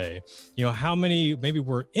to today? How many maybe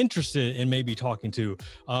were interested in maybe talking to,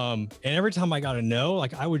 and every time I got a no,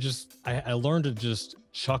 like I learned to just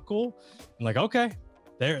chuckle and like, okay,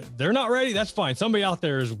 they're not ready. That's fine. Somebody out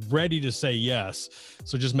there is ready to say yes.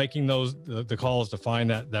 So just making the calls to find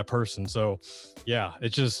that person. So yeah,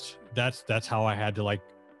 it's just, that's how I had to like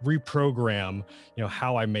reprogram,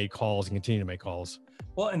 how I made calls and continue to make calls.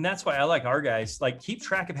 Well, and that's why I like our guys, like keep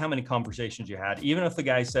track of how many conversations you had. Even if the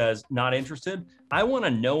guy says not interested, I want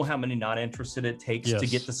to know how many not interested it takes to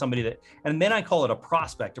get to somebody that, and then I call it a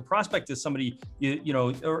prospect. A prospect is somebody,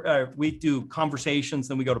 we do conversations,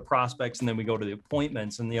 then we go to prospects, and then we go to the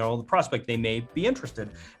appointments, and the prospect, they may be interested.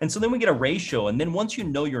 And so then we get a ratio. And then once you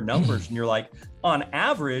know your numbers and you're like, on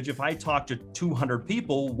average, if I talk to 200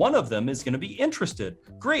 people, one of them is going to be interested.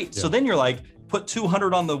 Great. Yeah. So then you're like, put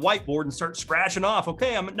 200 on the whiteboard and start scratching off.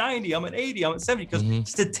 Okay, I'm at 90, I'm at 80, I'm at 70. Because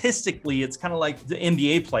statistically, it's kind of like the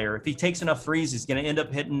NBA player. If he takes enough threes, he's going to end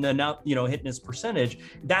up hitting hitting his percentage.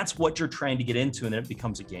 That's what you're trying to get into, and then it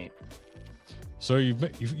becomes a game. So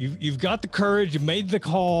you've got the courage. You made the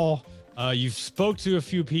call. You've spoke to a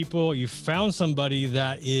few people. You found somebody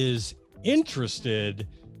that is interested.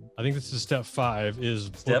 I think this is step 5. Is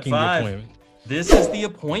booking the appointment. This is the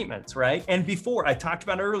appointments, right? And before, I talked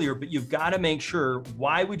about it earlier, but you've got to make sure,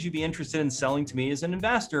 why would you be interested in selling to me as an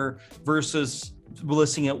investor versus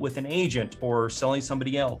listing it with an agent or selling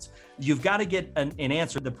somebody else? You've got to get an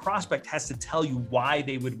answer. The prospect has to tell you why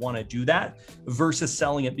they would want to do that versus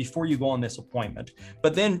selling it before you go on this appointment.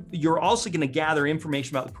 But then you're also going to gather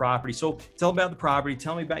information about the property. So tell me about the property,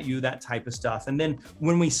 tell me about you, that type of stuff. And then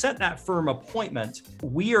when we set that firm appointment,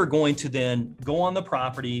 we are going to then go on the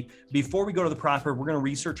property. Before we go to the property, we're going to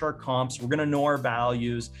research our comps. We're going to know our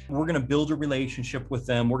values. We're going to build a relationship with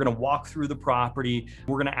them. We're going to walk through the property.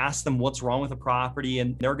 We're going to ask them what's wrong with the property.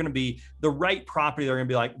 And they're going to be the right property. They're going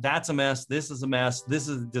to be like, that's a mess. This is a mess. This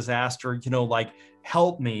is a disaster.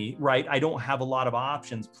 Help me, right? I don't have a lot of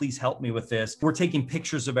options. Please help me with this. We're taking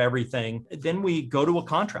pictures of everything. Then we go to a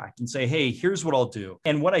contract and say, hey, here's what I'll do.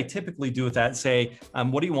 And what I typically do with that, say,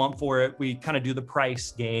 what do you want for it? We kind of do the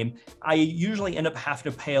price game. I usually end up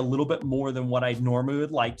having to pay a little bit more than what I normally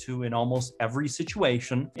would like to in almost every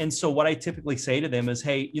situation. And so what I typically say to them is,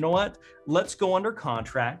 hey, you know what? Let's go under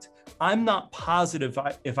contract. I'm not positive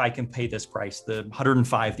if I can pay this price, the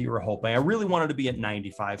 105 that you were hoping. I really wanted to be at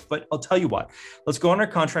 95, but I'll tell you what, let's go under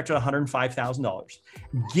contract at $105,000.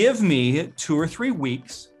 Give me 2 or 3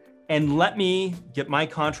 weeks and let me get my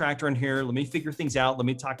contractor in here. Let me figure things out. Let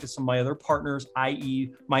me talk to some of my other partners,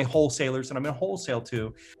 i.e. my wholesalers that I'm going to wholesale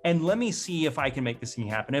to. And let me see if I can make this thing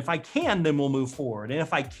happen. If I can, then we'll move forward. And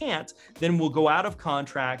if I can't, then we'll go out of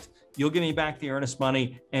contract. You'll give me back the earnest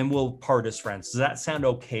money and we'll part as friends. Does that sound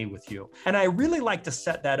okay with you? And I really like to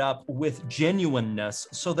set that up with genuineness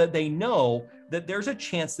so that they know that there's a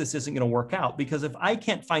chance this isn't going to work out. Because if I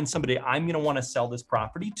can't find somebody I'm going to want to sell this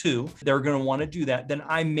property to, they're going to want to do that, then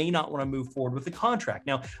I may not want to move forward with the contract.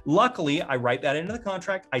 Now, luckily, I write that into the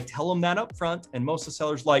contract. I tell them that up front, and most of the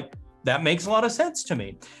sellers like, that makes a lot of sense to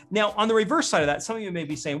me. Now, on the reverse side of that, some of you may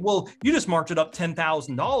be saying, well, you just marked it up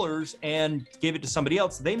 $10,000 and gave it to somebody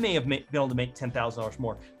else. They may have been able to make $10,000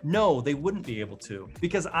 more. No, they wouldn't be able to,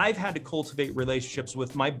 because I've had to cultivate relationships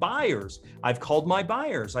with my buyers. I've called my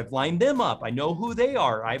buyers. I've lined them up. I know who they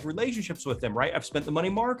are. I have relationships with them, right? I've spent the money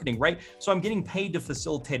marketing, right? So I'm getting paid to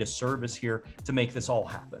facilitate a service here to make this all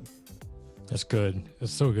happen. That's good.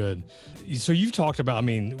 That's so good. So you've talked about,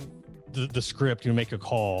 the script, you make a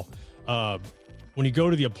call. When you go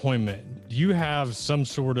to the appointment, do you have some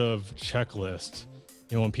sort of checklist?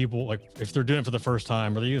 When people, like, if they're doing it for the first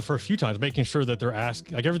time or the first few times, making sure that they're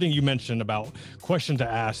asking, like everything you mentioned about question to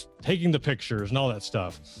ask, taking the pictures and all that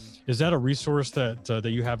stuff. Is that a resource that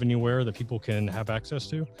you have anywhere that people can have access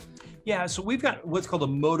to? Yeah, so we've got what's called a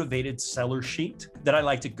motivated seller sheet that I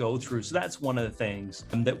like to go through. So that's one of the things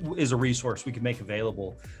that is a resource we can make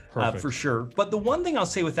available for sure. But the one thing I'll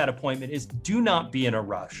say with that appointment is do not be in a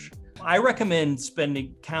rush. I recommend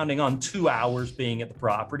counting on 2 hours being at the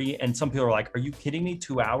property. And some people are like, are you kidding me?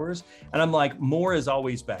 2 hours? And I'm like, more is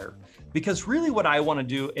always better. Because really what I want to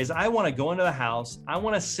do is I want to go into the house. I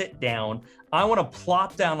want to sit down. I want to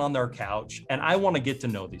plop down on their couch and I want to get to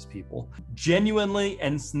know these people. Genuinely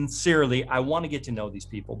and sincerely, I want to get to know these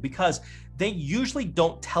people because they usually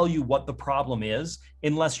don't tell you what the problem is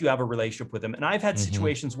unless you have a relationship with them. And I've had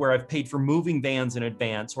situations where I've paid for moving vans in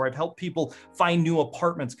advance, or I've helped people find new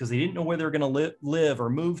apartments because they didn't know where they were going to live or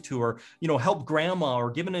move to, or, help grandma, or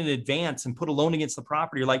given an advance and put a loan against the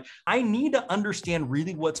property. You're like, I need to understand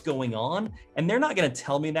really what's going on. And they're not going to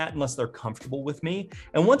tell me that unless they're comfortable with me.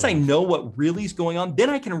 And once I know what really is going on, then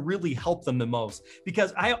I can really help them the most.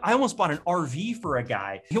 Because I almost bought an RV for a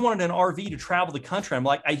guy. He wanted an RV to travel the country. I'm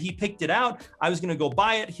like, he picked it out. I was going to go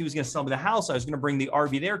buy it. He was going to sell me the house. I was going to bring the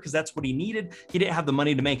RV there because that's what he needed. He didn't have the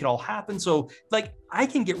money to make it all happen. So I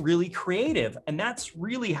can get really creative, and that's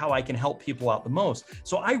really how I can help people out the most.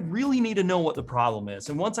 So I really need to know what the problem is.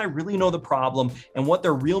 And once I really know the problem and what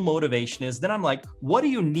their real motivation is, then I'm like, what do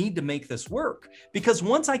you need to make this work? Because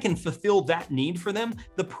once I can fulfill that need for them,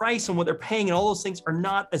 the price and what they're paying and all those things are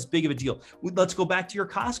not as big of a deal. Let's go back to your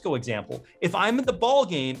Costco example. If I'm at the ball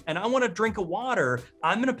game and I want a drink of water,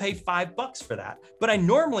 I'm going to pay $5 for that. But I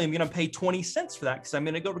normally am going to pay 20 cents for that because I'm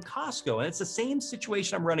going to go to Costco. And it's the same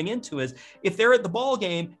situation I'm running into is if they're at the ball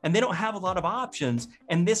game and they don't have a lot of options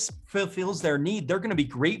and this fulfills their need, they're going to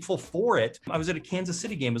be grateful for it. I was at a Kansas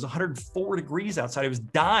City game. It was 104 degrees outside. I was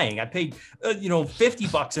dying. I paid,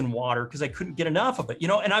 $50 in water because I couldn't get enough of it,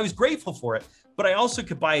 and I was grateful for it, but I also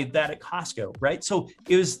could buy that at Costco, right? So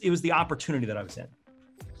it was the opportunity that I was in.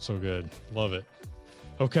 So good. Love it.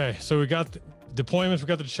 Okay. So we got the deployments, we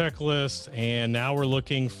got the checklist, and now we're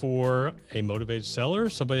looking for a motivated seller.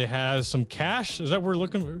 Somebody has some cash. Is that what we're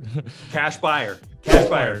looking for? Cash buyer. Cash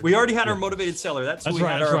buyer. We already had our motivated seller. That's who we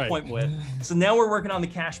had our appointment with. So now we're working on the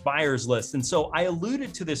cash buyers list. And so I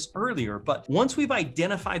alluded to this earlier, but once we've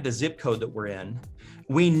identified the zip code that we're in,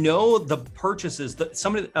 we know the purchases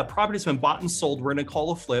that a property's been bought and sold, we're going to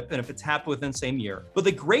call a flip. And if it's happened within the same year. But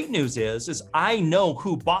the great news is I know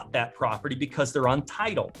who bought that property because they're on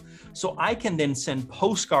title. So I can then send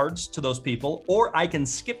postcards to those people, or I can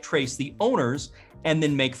skip trace the owners and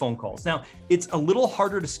then make phone calls. Now, it's a little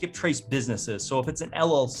harder to skip trace businesses. So if it's an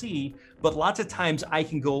LLC, but lots of times I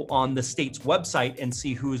can go on the state's website and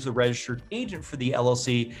see who's the registered agent for the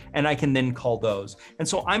LLC, and I can then call those. And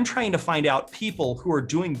so I'm trying to find out people who are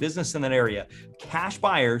doing business in that area, cash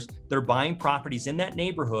buyers, they're buying properties in that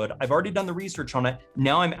neighborhood. I've already done the research on it.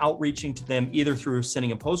 Now I'm outreaching to them either through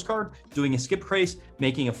sending a postcard, doing a skip trace,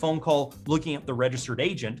 making a phone call, looking at the registered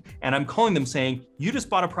agent, and I'm calling them saying, you just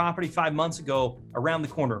bought a property 5 months ago around the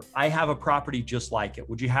corner. I have a property just like it.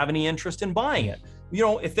 Would you have any interest in buying it?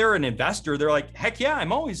 If they're an investor, they're like, heck yeah,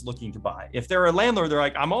 I'm always looking to buy. If they're a landlord, they're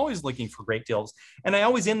like, I'm always looking for great deals. And I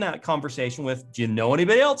always end that conversation with, do you know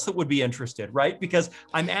anybody else that would be interested, right? Because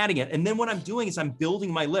I'm adding it. And then what I'm doing is I'm building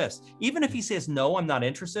my list. Even if he says, no, I'm not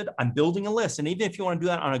interested, I'm building a list. And even if you want to do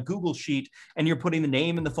that on a Google sheet and you're putting the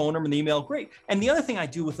name and the phone number and the email, great. And the other thing I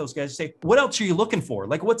do with those guys is say, what else are you looking for?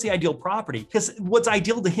 Like, what's the ideal property? Because what's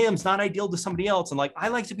ideal to him is not ideal to somebody else. And like, I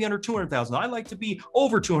like to be under 200,000. I like to be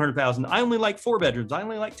over 200,000. I only like 4 bedrooms. I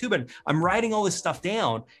only like 2 bedrooms. I'm writing all this stuff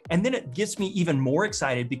down. And then it gets me even more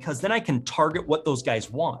excited because then I can target what those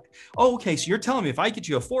guys want. Oh, okay. So you're telling me if I get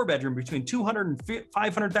you a 4 bedroom between $200,000 and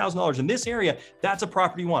 $500,000 in this area, that's a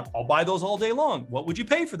property you want. I'll buy those all day long. What would you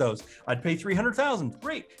pay for those? I'd pay $300,000.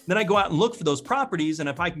 Great. Then I go out and look for those properties. And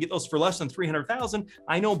if I can get those for less than $300,000,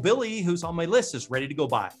 I know Billy, who's on my list, is ready to go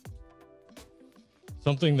buy.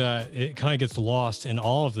 Something that it kind of gets lost in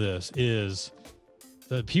all of this is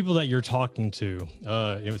the people that you're talking to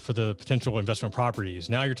for the potential investment properties.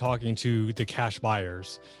 Now you're talking to the cash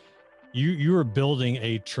buyers. You are building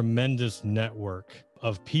a tremendous network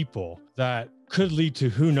of people that could lead to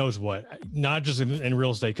who knows what, not just in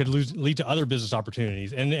real estate, could lead to other business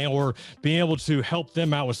opportunities or being able to help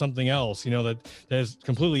them out with something else, that is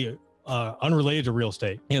completely unrelated to real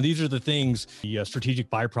estate. These are the things, the strategic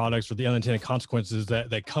byproducts or the unintended consequences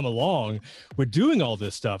that come along with doing all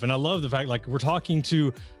this stuff. And I love the fact, like, we're talking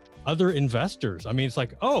to other investors. I mean, it's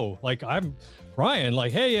like, oh, like I'm Ryan,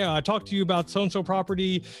 like, hey, yeah, I talked to you about so-and-so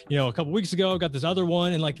property, a couple weeks ago, got this other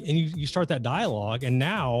one. And you start that dialogue. And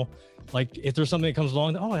now, like, if there's something that comes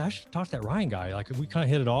along, oh, I should talk to that Ryan guy. Like, we kind of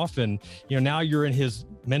hit it off, and, now you're in his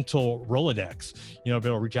mental Rolodex, be able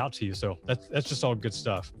to reach out to you. So that's just all good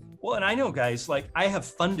stuff. Well, and I know guys, like I have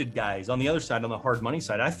funded guys on the other side, on the hard money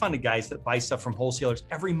side. I funded guys that buy stuff from wholesalers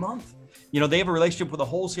every month. They have a relationship with a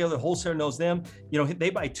wholesaler. The wholesaler knows them.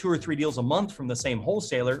 They buy 2 or 3 deals a month from the same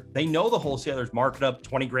wholesaler. They know the wholesalers market up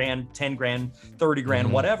 20 grand, 10 grand, 30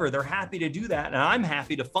 grand, whatever. They're happy to do that. And I'm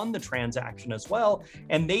happy to fund the transaction as well.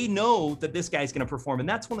 And they know that this guy's going to perform. And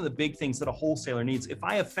that's one of the big things that a wholesaler needs. If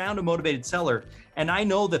I have found a motivated seller and I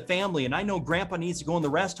know the family and I know grandpa needs to go in the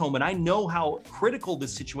rest home and I know how critical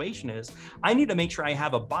this situation is, I need to make sure I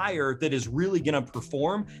have a buyer that is really going to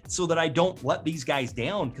perform so that I don't let these guys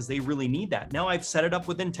down because they really need that. Now I've set it up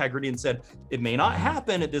with integrity and said, it may not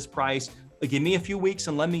happen at this price. Give me a few weeks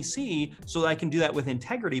and let me see so that I can do that with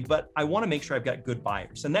integrity. But I want to make sure I've got good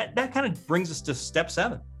buyers. And that kind of brings us to step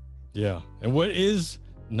 7. Yeah. And what is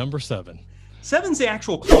number 7? 7's the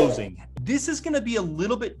actual closing. This is going to be a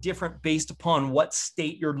little bit different based upon what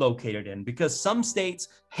state you're located in, because some states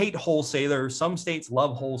hate wholesalers, some states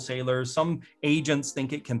love wholesalers, some agents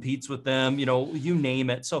think it competes with them, you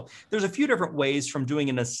name it. So there's a few different ways from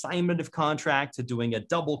doing an assignment of contract to doing a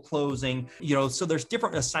double closing, so there's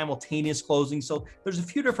different simultaneous closing. So there's a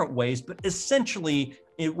few different ways, but essentially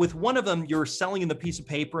with one of them, you're selling in the piece of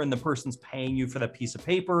paper and the person's paying you for that piece of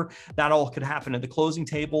paper. That all could happen at the closing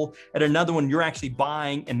table. At another one, you're actually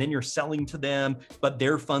buying and then you're selling to them, but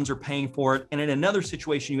their funds are paying for it. And in another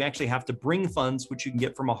situation, you actually have to bring funds, which you can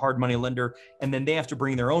get from a hard money lender, and then they have to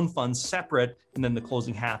bring their own funds separate, and then the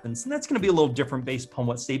closing happens. And that's going to be a little different based upon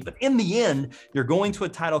what state. But in the end, you're going to a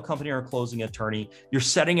title company or a closing attorney. You're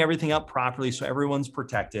setting everything up properly so everyone's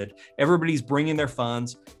protected. Everybody's bringing their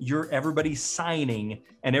funds. Everybody's signing,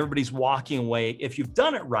 and everybody's walking away. If you've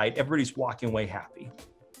done it right, everybody's walking away happy.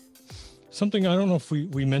 Something, I don't know if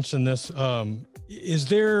we mentioned this, is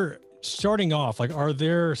there, starting off, like, are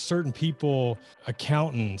there certain people,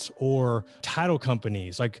 accountants or title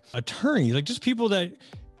companies, like attorneys, like just people that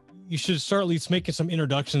you should start at least making some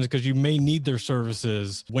introductions, because you may need their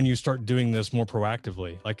services when you start doing this more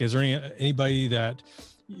proactively? Like, is there anybody that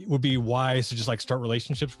would be wise to just like start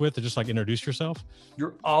relationships with, to just like introduce yourself?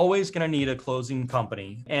 You're always going to need a closing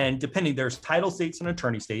company. And depending, there's title states and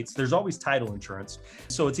attorney states. There's always title insurance.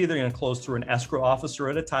 So it's either going to close through an escrow officer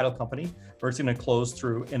at a title company, or it's going to close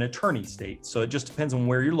through an attorney state. So it just depends on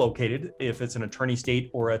where you're located, if it's an attorney state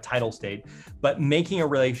or a title state. But making a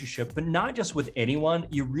relationship, but not just with anyone,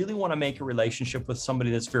 you really want to make a relationship with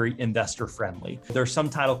somebody that's very investor friendly. There's some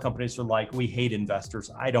title companies that are like, we hate investors.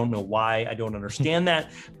 I don't know why. I don't understand that.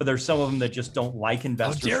 But there's some of them that just don't like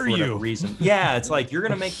investors for whatever reason. Yeah, it's like, you're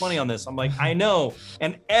going to make money on this. I'm like, I know.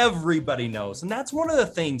 And everybody knows. And that's one of the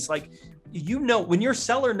things, like, when your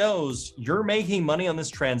seller knows you're making money on this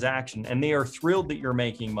transaction and they are thrilled that you're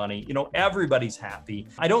making money, everybody's happy.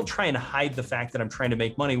 I don't try and hide the fact that I'm trying to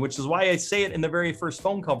make money, which is why I say it in the very first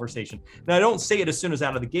phone conversation. Now, I don't say it as soon as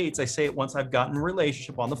out of the gates. I say it once I've gotten a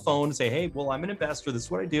relationship on the phone and say, hey, well, I'm an investor. This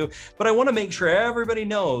is what I do. But I want to make sure everybody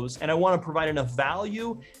knows, and I want to provide enough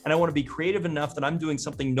value, and I want to be creative enough that I'm doing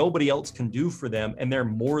something nobody else can do for them. And they're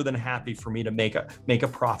more than happy for me to make a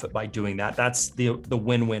profit by doing that. That's the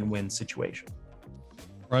win-win-win situation.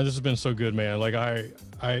 Ryan, this has been so good, man. Like,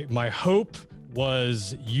 my hope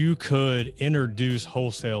was you could introduce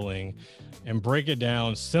wholesaling and break it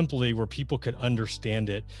down simply where people could understand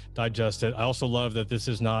it, digest it. I also love that this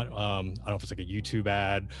is not, I don't know if it's like a YouTube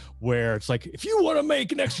ad where it's like, if you want to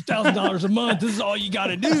make an extra $1,000 a month, this is all you got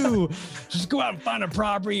to do. Just go out and find a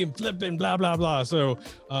property and flip it and blah, blah, blah. So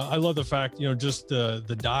I love the fact, just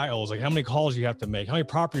the dials, like how many calls you have to make, how many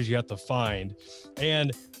properties you have to find.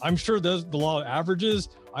 And I'm sure the law of averages,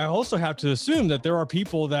 I also have to assume that there are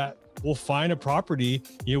people that will find a property,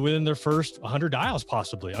 within their first 100 dials,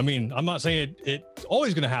 possibly. I mean, I'm not saying it's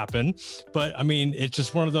always going to happen, but I mean, it's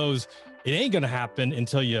just one of those, it ain't going to happen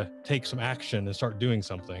until you take some action and start doing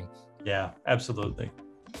something. Yeah, absolutely.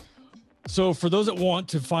 So for those that want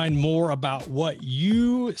to find more about what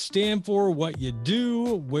you stand for, what you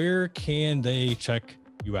do, where can they check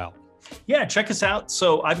you out? Yeah, check us out.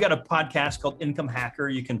 So I've got a podcast called Income Hacker.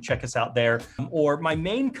 You can check us out there. Or my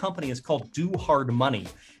main company is called Do Hard Money.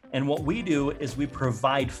 And what we do is we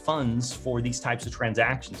provide funds for these types of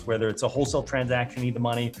transactions, whether it's a wholesale transaction, need the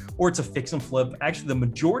money, or it's a fix and flip. Actually, the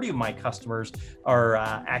majority of my customers are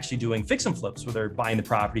actually doing fix and flips, where they're buying the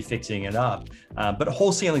property, fixing it up. But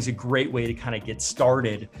wholesaling is a great way to kind of get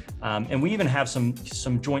started. And we even have some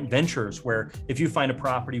joint ventures where if you find a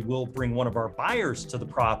property, we'll bring one of our buyers to the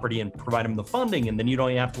property and provide them the funding. And then you don't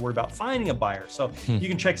even have to worry about finding a buyer. So you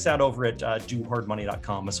can check us out over at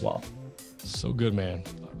dohardmoney.com as well. So good, man.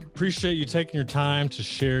 Appreciate you taking your time to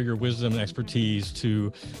share your wisdom and expertise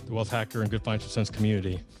to the Wealth Hacker and Good Financial Sense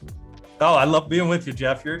community. Oh, I love being with you,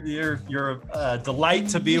 Jeff. You're a delight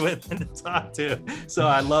to be with and to talk to. So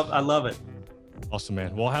I love it. Awesome,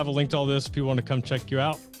 man. Well, I'll have a link to all this if people want to come check you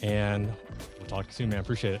out, and we'll talk to you soon, man.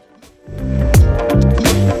 Appreciate it.